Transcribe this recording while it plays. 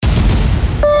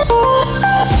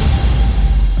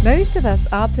Most of us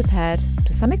are prepared,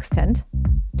 to some extent,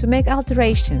 to make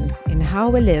alterations in how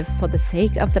we live for the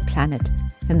sake of the planet,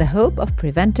 in the hope of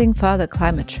preventing further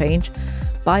climate change,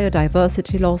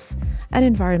 biodiversity loss, and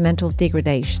environmental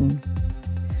degradation.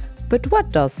 But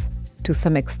what does, to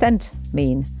some extent,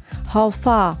 mean? How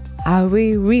far are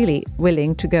we really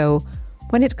willing to go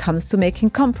when it comes to making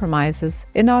compromises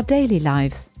in our daily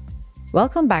lives?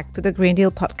 Welcome back to the Green Deal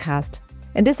podcast.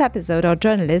 In this episode, our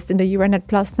journalists in the Euranet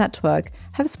Plus network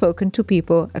have spoken to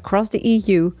people across the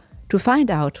EU to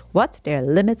find out what their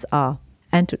limits are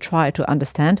and to try to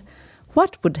understand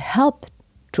what would help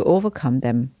to overcome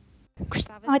them.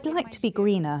 I'd like to be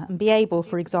greener and be able,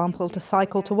 for example, to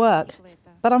cycle to work.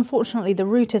 But unfortunately, the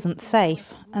route isn't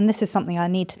safe, and this is something I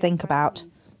need to think about.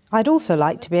 I'd also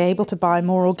like to be able to buy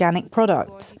more organic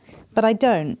products, but I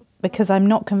don't, because I'm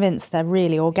not convinced they're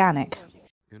really organic.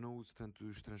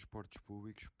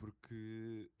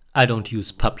 I don't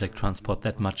use public transport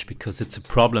that much because it's a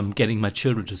problem getting my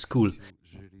children to school.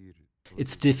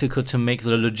 It's difficult to make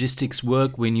the logistics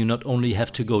work when you not only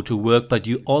have to go to work, but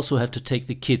you also have to take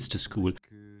the kids to school.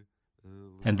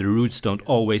 And the routes don't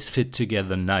always fit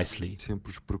together nicely.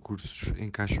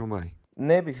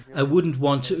 I wouldn't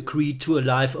want to agree to a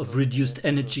life of reduced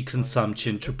energy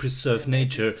consumption to preserve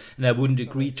nature, and I wouldn't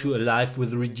agree to a life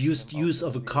with reduced use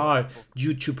of a car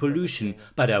due to pollution,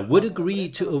 but I would agree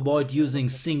to avoid using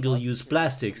single-use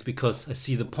plastics because I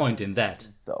see the point in that.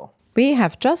 We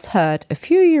have just heard a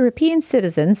few European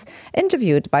citizens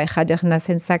interviewed by Radio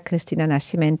Renascença Cristina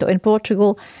Nascimento in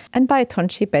Portugal and by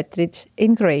Tonci Petric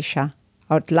in Croatia,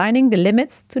 outlining the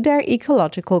limits to their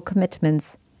ecological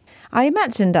commitments. I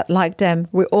imagine that, like them,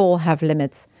 we all have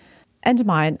limits, and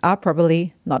mine are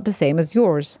probably not the same as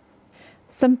yours.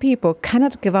 Some people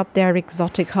cannot give up their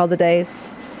exotic holidays.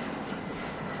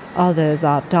 Others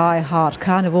are die-hard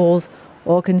carnivores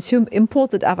or consume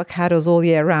imported avocados all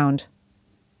year round.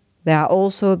 There are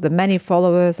also the many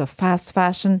followers of fast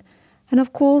fashion, and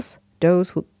of course,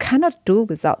 those who cannot do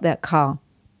without their car.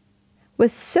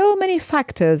 With so many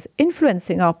factors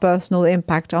influencing our personal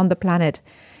impact on the planet,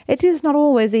 it is not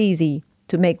always easy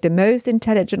to make the most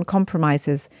intelligent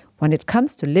compromises when it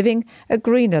comes to living a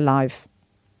greener life.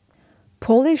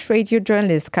 Polish radio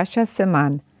journalist Kasia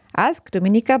Seman asked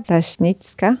Dominika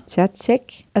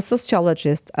Blaśnicka-Ciacek, a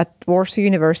sociologist at Warsaw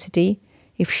University,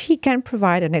 if she can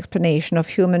provide an explanation of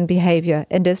human behavior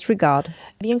in this regard.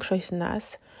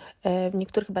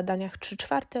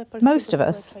 Most of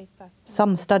us,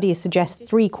 some studies suggest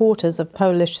 3/4 of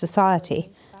Polish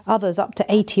society, others up to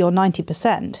 80 or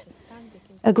 90%,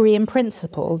 agree in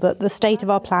principle that the state of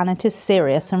our planet is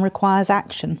serious and requires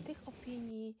action.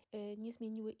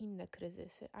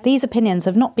 These opinions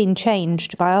have not been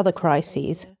changed by other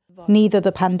crises, neither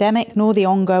the pandemic nor the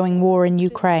ongoing war in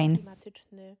Ukraine.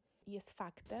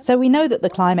 So we know that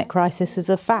the climate crisis is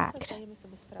a fact,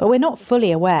 but we're not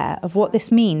fully aware of what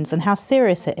this means and how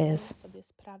serious it is.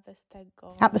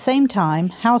 At the same time,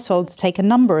 households take a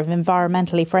number of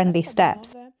environmentally friendly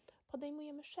steps.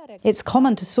 It's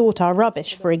common to sort our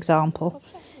rubbish, for example.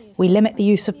 We limit the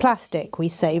use of plastic, we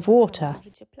save water.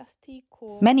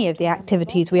 Many of the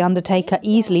activities we undertake are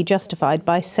easily justified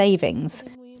by savings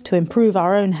to improve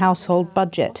our own household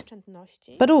budget,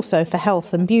 but also for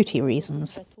health and beauty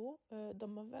reasons.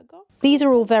 These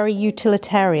are all very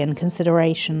utilitarian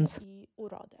considerations.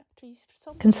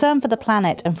 Concern for the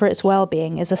planet and for its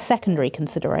well-being is a secondary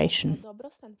consideration.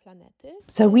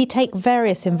 So we take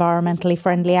various environmentally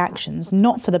friendly actions,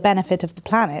 not for the benefit of the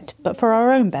planet, but for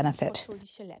our own benefit.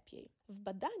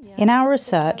 In our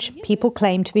research, people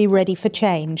claim to be ready for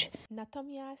change,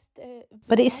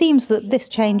 but it seems that this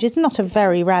change is not a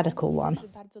very radical one.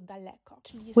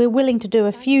 We're willing to do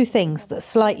a few things that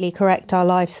slightly correct our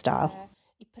lifestyle.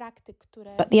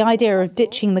 But the idea of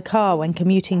ditching the car when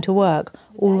commuting to work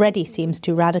already seems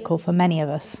too radical for many of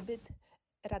us.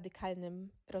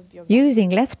 Using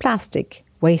less plastic,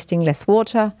 wasting less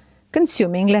water,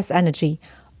 consuming less energy,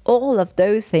 all of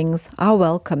those things are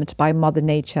welcomed by Mother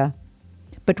Nature.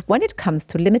 But when it comes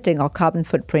to limiting our carbon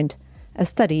footprint, a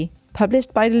study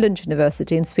published by the Lund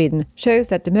University in Sweden shows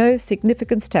that the most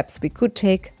significant steps we could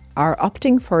take are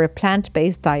opting for a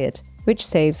plant-based diet, which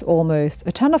saves almost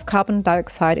a ton of carbon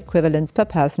dioxide equivalents per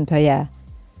person per year.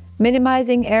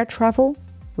 Minimizing air travel,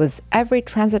 with every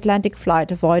transatlantic flight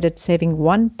avoided saving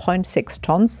 1.6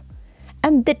 tons,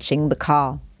 and ditching the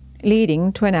car,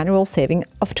 leading to an annual saving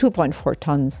of 2.4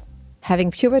 tons.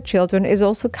 Having fewer children is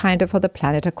also kinder for the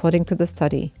planet, according to the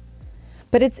study.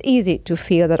 But it's easy to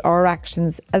feel that our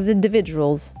actions as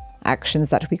individuals, actions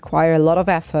that require a lot of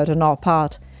effort on our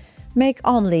part, make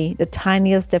only the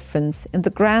tiniest difference in the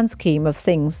grand scheme of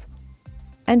things.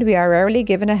 and we are rarely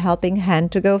given a helping hand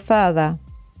to go further.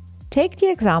 Take the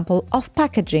example of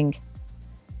packaging.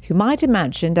 You might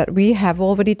imagine that we have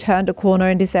already turned a corner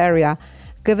in this area,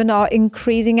 given our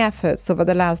increasing efforts over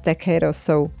the last decade or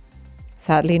so.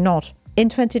 Sadly not. In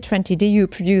 2020, the EU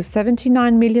produced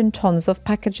 79 million tons of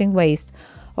packaging waste,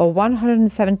 or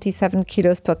 177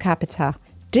 kilos per capita.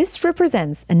 This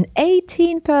represents an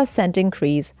 18%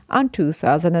 increase on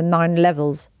 2009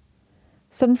 levels.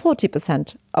 Some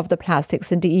 40% of the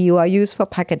plastics in the EU are used for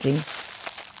packaging.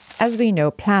 As we know,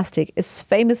 plastic is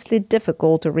famously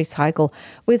difficult to recycle,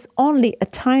 with only a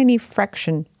tiny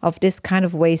fraction of this kind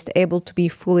of waste able to be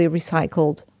fully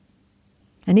recycled.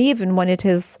 And even when it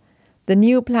is, the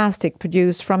new plastic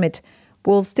produced from it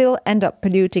will still end up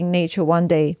polluting nature one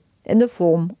day in the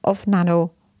form of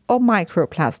nano or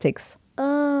microplastics.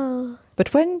 Oh.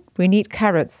 But when we need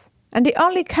carrots, and the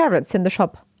only carrots in the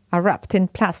shop are wrapped in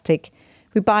plastic,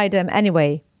 we buy them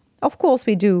anyway. Of course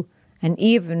we do. And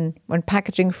even when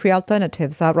packaging-free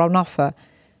alternatives are on offer,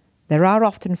 they are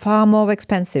often far more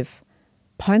expensive,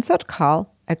 points out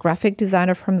Karl, a graphic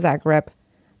designer from Zagreb,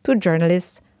 to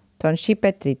journalist Tonči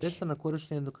Petrić.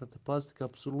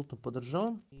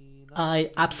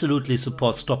 I absolutely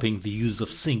support stopping the use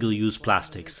of single-use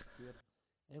plastics.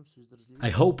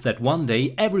 I hope that one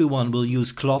day everyone will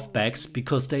use cloth bags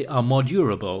because they are more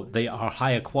durable, they are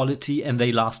higher quality and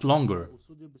they last longer.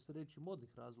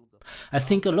 I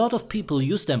think a lot of people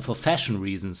use them for fashion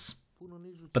reasons.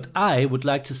 But I would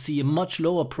like to see a much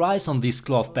lower price on these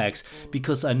cloth bags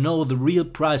because I know the real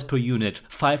price per unit,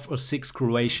 5 or 6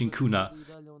 Croatian kuna.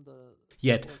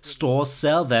 Yet stores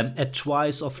sell them at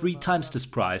twice or 3 times this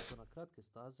price.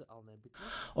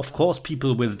 Of course,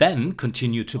 people will then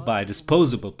continue to buy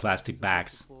disposable plastic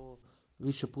bags.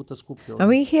 And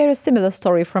we hear a similar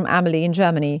story from Amelie in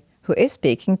Germany, who is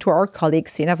speaking to our colleague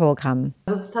Sina Volkan.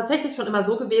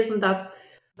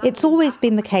 It's always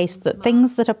been the case that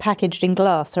things that are packaged in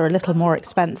glass are a little more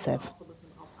expensive.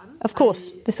 Of course,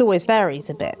 this always varies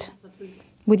a bit.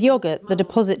 With yogurt, the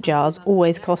deposit jars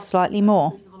always cost slightly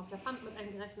more.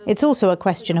 It's also a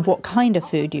question of what kind of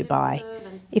food you buy.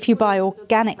 If you buy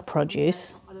organic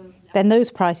produce, then those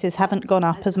prices haven't gone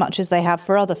up as much as they have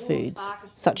for other foods,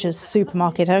 such as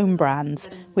supermarket own brands,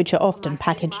 which are often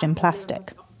packaged in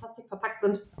plastic.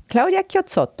 Claudia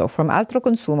Chiozzotto from Altro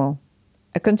Consumo,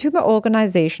 a consumer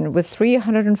organization with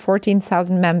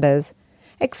 314,000 members,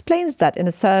 explains that in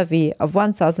a survey of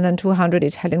 1,200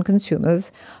 Italian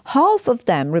consumers, half of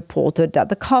them reported that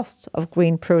the cost of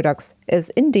green products is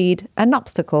indeed an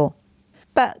obstacle.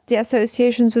 But the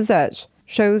association's research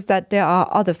shows that there are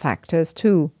other factors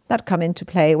too that come into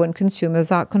play when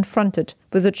consumers are confronted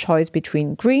with a choice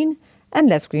between green and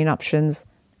less green options,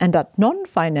 and that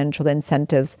non-financial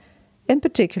incentives, in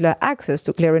particular access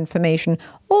to clear information,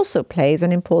 also plays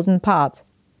an important part.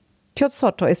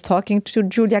 Chiozzotto is talking to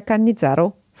Giulia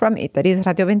Cannizzaro from Italy's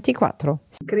Radio 24.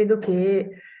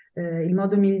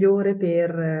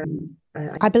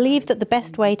 I believe that the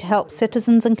best way to help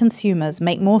citizens and consumers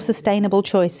make more sustainable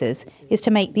choices is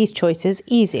to make these choices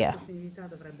easier.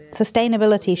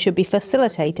 Sustainability should be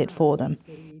facilitated for them.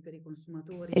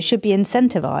 It should be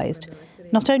incentivized,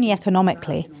 not only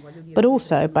economically, but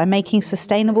also by making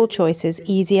sustainable choices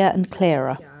easier and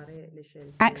clearer.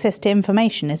 Access to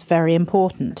information is very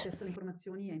important.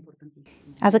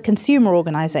 As a consumer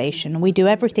organisation, we do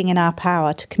everything in our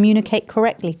power to communicate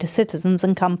correctly to citizens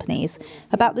and companies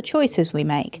about the choices we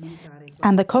make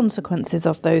and the consequences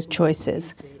of those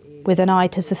choices, with an eye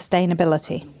to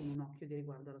sustainability.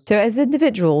 So as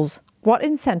individuals, what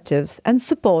incentives and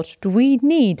support do we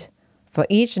need for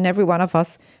each and every one of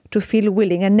us to feel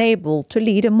willing and able to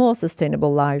lead a more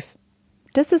sustainable life?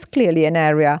 This is clearly an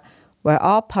area where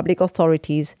our public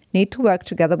authorities need to work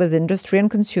together with industry and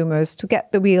consumers to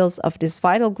get the wheels of this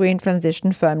vital green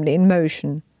transition firmly in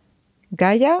motion.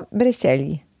 Gaja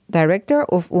Brecelj, director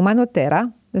of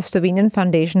Umanotera, the Slovenian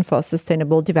Foundation for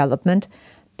Sustainable Development,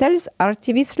 tells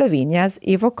RTV Slovenia's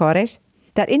Ivo Koreš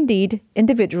that indeed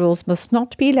individuals must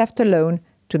not be left alone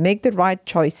to make the right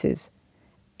choices.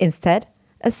 Instead,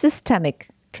 a systemic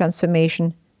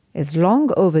transformation is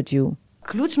long overdue.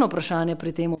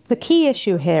 The key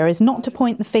issue here is not to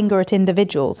point the finger at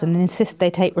individuals and insist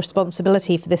they take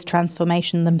responsibility for this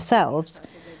transformation themselves,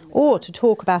 or to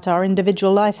talk about our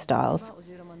individual lifestyles.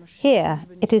 Here,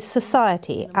 it is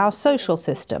society, our social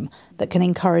system, that can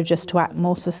encourage us to act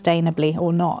more sustainably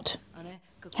or not.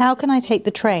 How can I take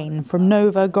the train from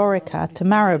Nova Gorica to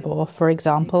Maribor, for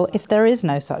example, if there is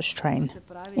no such train?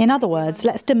 In other words,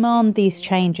 let's demand these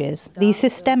changes, these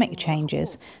systemic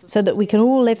changes, so that we can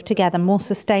all live together more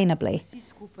sustainably,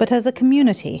 but as a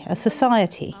community, a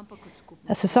society.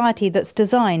 a society that's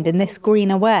designed in this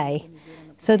greener way,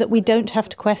 so that we don't have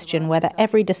to question whether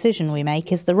every decision we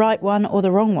make is the right one or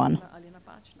the wrong one.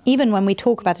 Even when we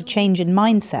talk about a change in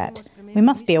mindset, we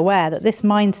must be aware that this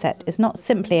mindset is not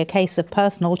simply a case of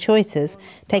personal choices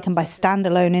taken by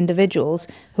standalone individuals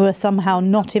who are somehow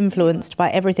not influenced by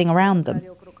everything around them.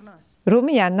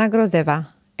 Rumiana Grozeva,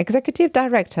 Executive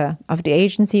Director of the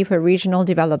Agency for Regional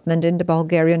Development in the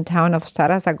Bulgarian town of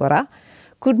Stara Zagora,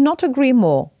 could not agree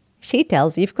more. She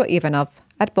tells Ivko Ivanov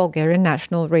at Bulgarian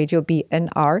National Radio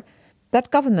BNR that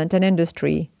government and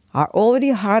industry are already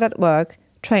hard at work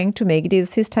trying to make these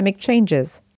systemic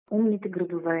changes.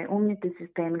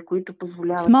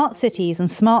 Smart cities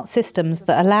and smart systems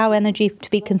that allow energy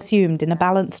to be consumed in a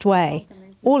balanced way.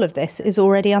 All of this is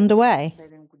already underway.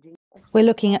 We're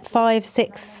looking at 5,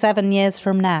 6, 7 years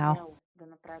from now.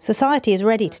 Society is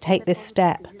ready to take this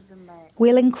step.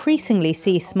 We'll increasingly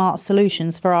see smart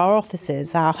solutions for our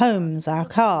offices, our homes, our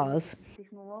cars.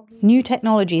 New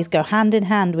technologies go hand in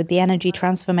hand with the energy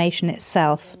transformation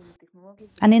itself.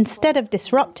 And instead of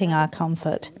disrupting our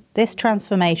comfort, this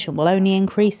transformation will only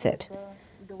increase it.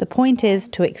 The point is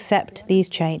to accept these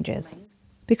changes.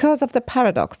 Because of the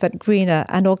paradox that greener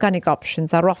and organic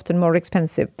options are often more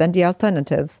expensive than the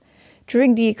alternatives,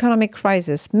 during the economic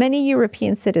crisis, many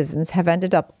European citizens have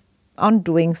ended up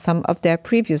undoing some of their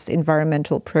previous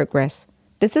environmental progress.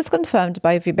 This is confirmed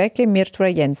by Vibeke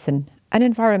Mirtura Jensen, an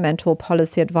environmental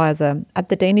policy advisor at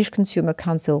the Danish Consumer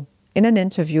Council, in an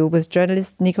interview with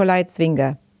journalist Nikolaj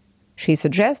Zwinger. She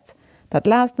suggests that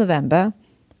last November,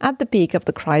 at the peak of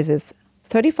the crisis,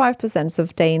 35%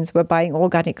 of Danes were buying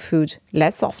organic food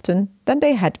less often than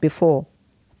they had before.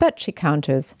 But, she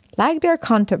counters, like their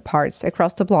counterparts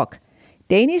across the bloc,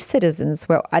 Danish citizens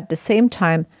were at the same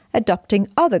time adopting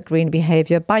other green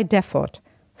behavior by default,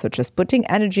 such as putting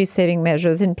energy-saving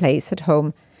measures in place at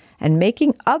home and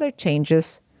making other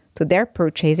changes to their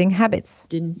purchasing habits.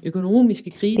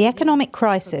 The economic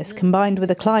crisis combined with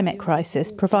the climate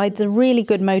crisis provides a really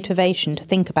good motivation to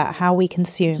think about how we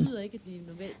consume.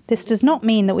 This does not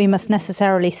mean that we must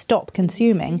necessarily stop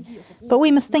consuming, but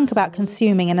we must think about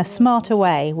consuming in a smarter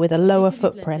way with a lower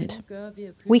footprint.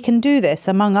 We can do this,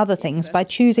 among other things, by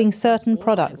choosing certain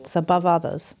products above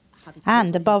others,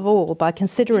 and above all, by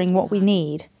considering what we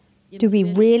need. Do we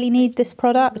really need this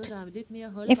product?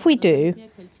 If we do,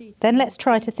 then let's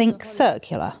try to think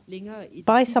circular.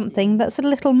 Buy something that's a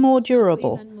little more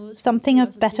durable, something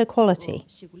of better quality.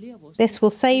 This will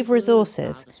save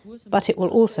resources, but it will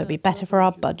also be better for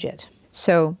our budget.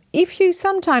 So, if you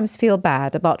sometimes feel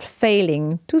bad about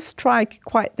failing to strike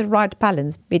quite the right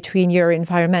balance between your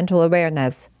environmental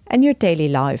awareness and your daily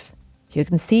life, you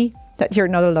can see that you're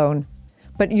not alone.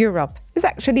 But Europe is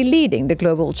actually leading the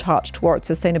global charge towards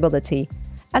sustainability,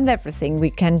 and everything we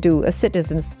can do as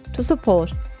citizens to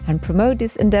support and promote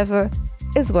this endeavour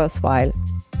is worthwhile.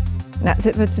 That's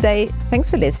it for today.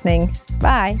 Thanks for listening.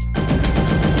 Bye.